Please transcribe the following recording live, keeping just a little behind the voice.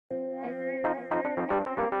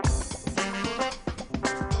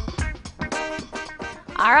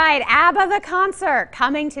All right, ABBA the concert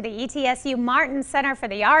coming to the ETSU Martin Center for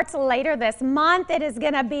the Arts later this month. It is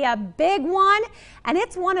going to be a big one, and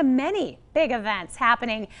it's one of many big events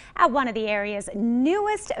happening at one of the area's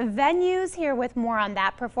newest venues. Here with more on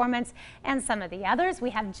that performance and some of the others,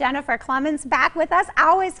 we have Jennifer Clements back with us.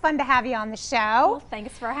 Always fun to have you on the show. Well,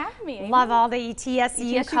 thanks for having me, Amy. Love all the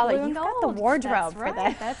ETSU color. You've got the wardrobe for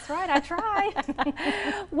that. That's right, I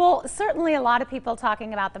try. Well, certainly a lot of people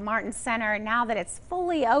talking about the Martin Center now that it's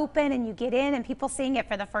fully open and you get in and people seeing it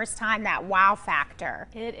for the first time, that wow factor.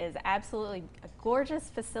 It is absolutely a gorgeous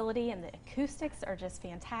facility and the acoustics are just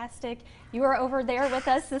fantastic. You were over there with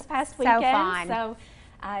us this past weekend. So fun. So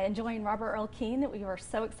enjoying Robert Earl Keen. We were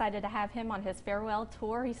so excited to have him on his farewell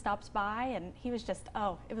tour. He stopped by and he was just,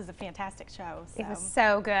 oh, it was a fantastic show. So. It was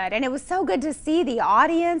so good. And it was so good to see the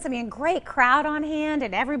audience. I mean, great crowd on hand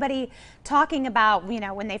and everybody talking about, you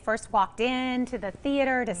know, when they first walked into the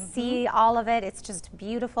theater to see all of it. It's just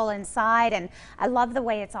beautiful inside. And I love the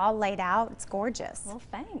way it's all laid out. It's gorgeous. Well,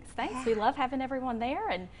 thanks. Yeah. We love having everyone there.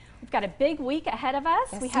 And we've got a big week ahead of us.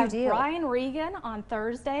 Yes, we have Brian Regan on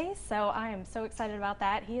Thursday, so I am so excited about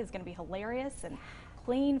that. He is going to be hilarious and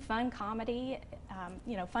clean, fun comedy,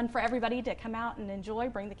 you know, fun for everybody to come out and enjoy,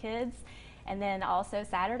 bring the kids. And then also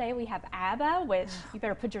Saturday we have ABBA, which you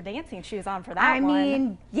better put your dancing shoes on for that one. I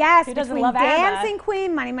mean, yes, who doesn't between love Dancing ABBA?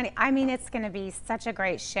 Queen, Money. I mean, it's going to be such a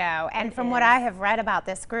great show. And from what I have read about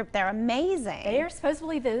this group, they're amazing. They are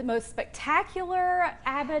supposedly the most spectacular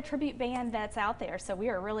ABBA tribute band that's out there. So we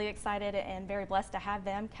are really excited and very blessed to have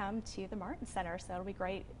them come to the Martin Center. So it'll be a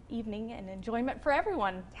great evening and enjoyment for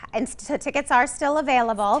everyone. And so tickets are still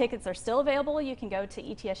available. Tickets are still available. You can go to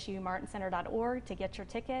etsumartincenter.org to get your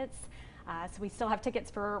tickets. So we still have tickets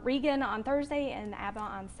for Regan on Thursday and ABBA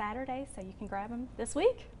on Saturday, so you can grab them this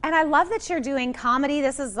week. And I love that you're doing comedy.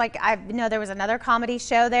 This is like, I know there was another comedy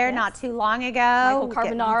show there not too long ago. Michael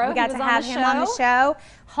Carbonaro. We got to have him on the show.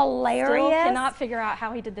 Hilarious. Still cannot figure out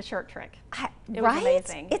how he did the shirt trick. It was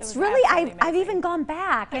amazing. It's really, I've even gone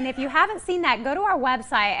back, and if you haven't seen that, go to our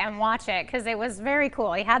website and watch it, because it was very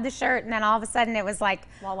cool. He had the shirt, and then all of a sudden it was like,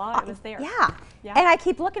 voila, it was there. Yeah. And I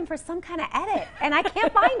keep looking for some kind of edit, and I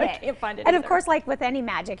can't find it. I can't find it And either. Of course, like with any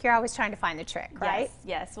magic, you're always trying to find the trick, right?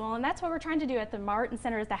 Yes. Well, and that's what we're trying to do at the Martin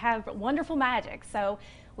Center, is to have wonderful magic. So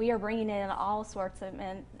we are bringing in all sorts of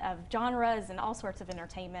genres and all sorts of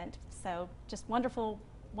entertainment. So just wonderful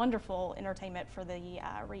entertainment for the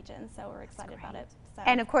region, so we're excited about it. So.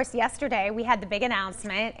 And of course, yesterday we had the big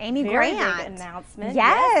announcement, Amy Very Grant. Big announcement.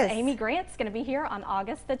 Yes. Amy Grant's going to be here on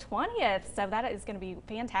August the 20th, so that is going to be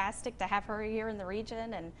fantastic to have her here in the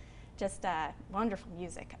region, and just wonderful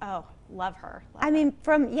music. Oh, love her. I mean,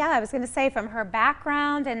 I was going to say, from her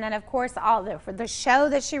background, and then of course all the show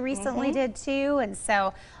that she recently did too, and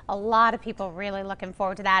so a lot of people really looking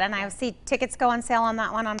forward to that. And I see tickets go on sale on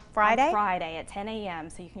that one on Friday. On Friday at 10 a.m.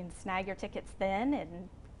 So you can snag your tickets then and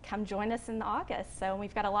come join us in August. So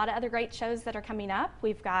we've got a lot of other great shows that are coming up.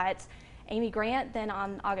 We've got Amy Grant. Then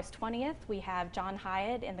on August 20th, we have John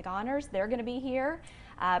Hyatt and the Goners. They're going to be here.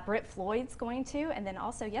 Britt Floyd's going to, and then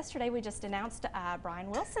also yesterday we just announced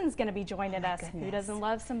Brian Wilson's going to be joining us. Goodness. Who doesn't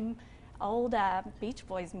love some old Beach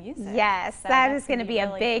Boys music? Yes, so that is going to be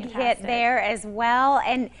really a big fantastic hit there as well.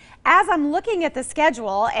 And as I'm looking at the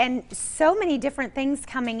schedule and so many different things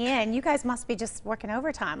coming in, you guys must be just working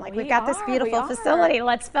overtime. Like, we've got this beautiful facility.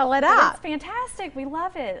 Let's fill it up. It's fantastic. We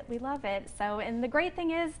love it. We love it. So, and the great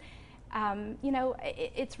thing is, you know,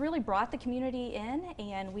 it's really brought the community in,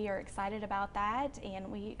 and we are excited about that.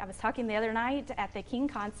 And I was talking the other night at the King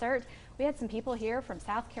concert. We had some people here from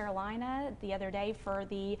South Carolina the other day for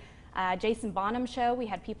the Jason Bonham show. We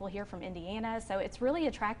had people here from Indiana. So it's really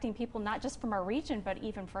attracting people not just from our region, but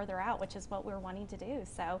even further out, which is what we're wanting to do.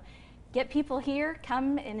 So get people here,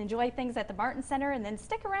 come and enjoy things at the Martin Center, and then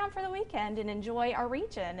stick around for the weekend and enjoy our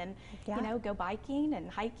region, and you know, go biking and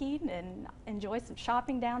hiking and enjoy some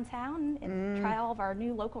shopping downtown and try all of our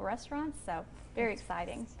new local restaurants. So very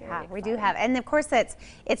exciting. Very exciting. We do have, and of course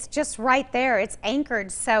it's just right there. It's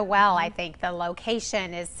anchored so well. I think the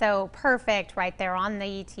location is so perfect right there on the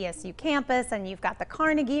ETSU campus, and you've got the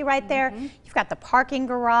Carnegie right there. You've got the parking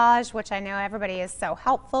garage, which I know everybody is so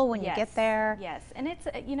helpful when you get there. Yes, and it's,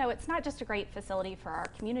 you know, it's not just a great facility for our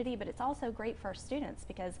community, but it's also great for our students,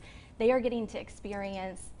 because they are getting to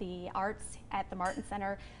experience the arts at the Martin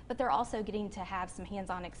Center, but they're also getting to have some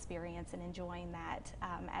hands-on experience and enjoying that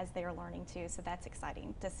as they're learning too. So that's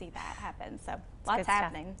exciting to see that happen. So lots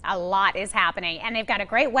happening. A lot is happening, and they've got a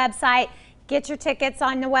great website. Get your tickets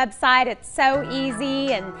on the website. It's so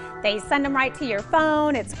easy, and they send them right to your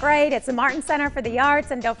phone. It's great. It's the Martin Center for the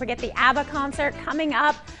Arts, and don't forget the ABBA concert coming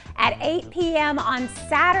up at 8 p.m. on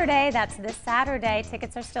Saturday. That's this Saturday.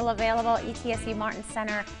 Tickets are still available.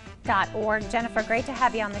 ETSUMartinCenter.org. Jennifer, great to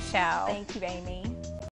have you on the show. Thank you, Amy.